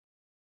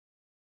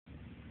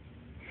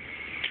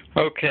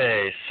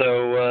Okay,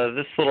 so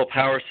this little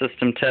power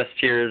system test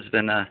here has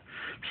been a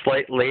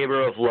slight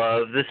labor of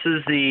love. This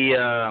is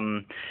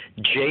the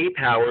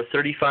J-Power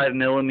 35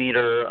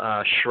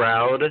 millimeter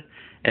shroud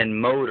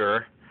and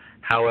motor.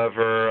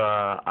 However,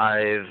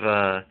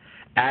 I've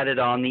added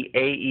on the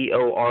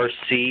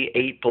AEOrc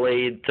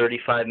 8-blade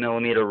 35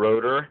 millimeter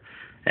rotor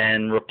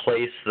and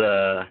replaced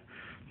the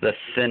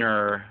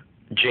thinner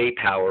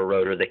J-Power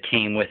rotor that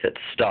came with its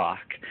stock.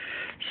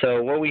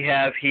 So what we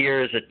have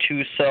here is a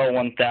 2-cell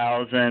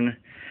 1000.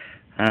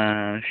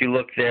 If you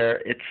look there,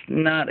 it's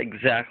not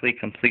exactly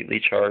completely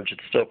charged.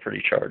 It's still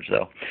pretty charged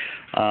though.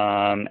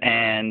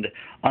 And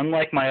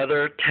unlike my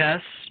other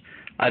tests,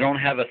 I don't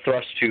have a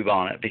thrust tube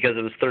on it because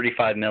it was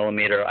 35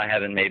 millimeter. I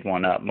haven't made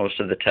one up. Most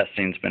of the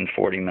testing's been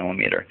 40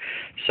 millimeter.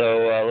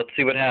 So let's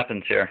see what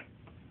happens here.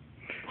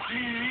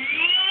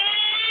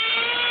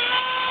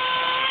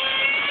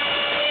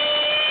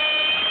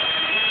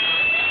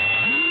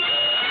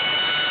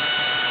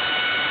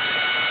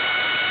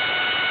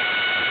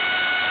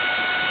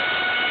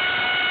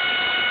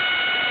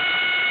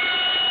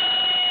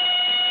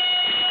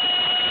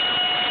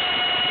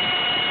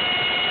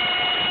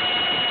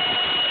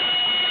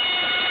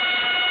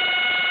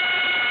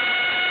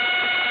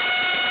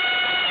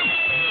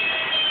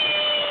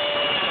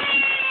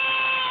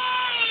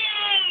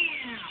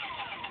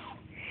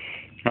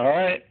 All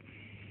right.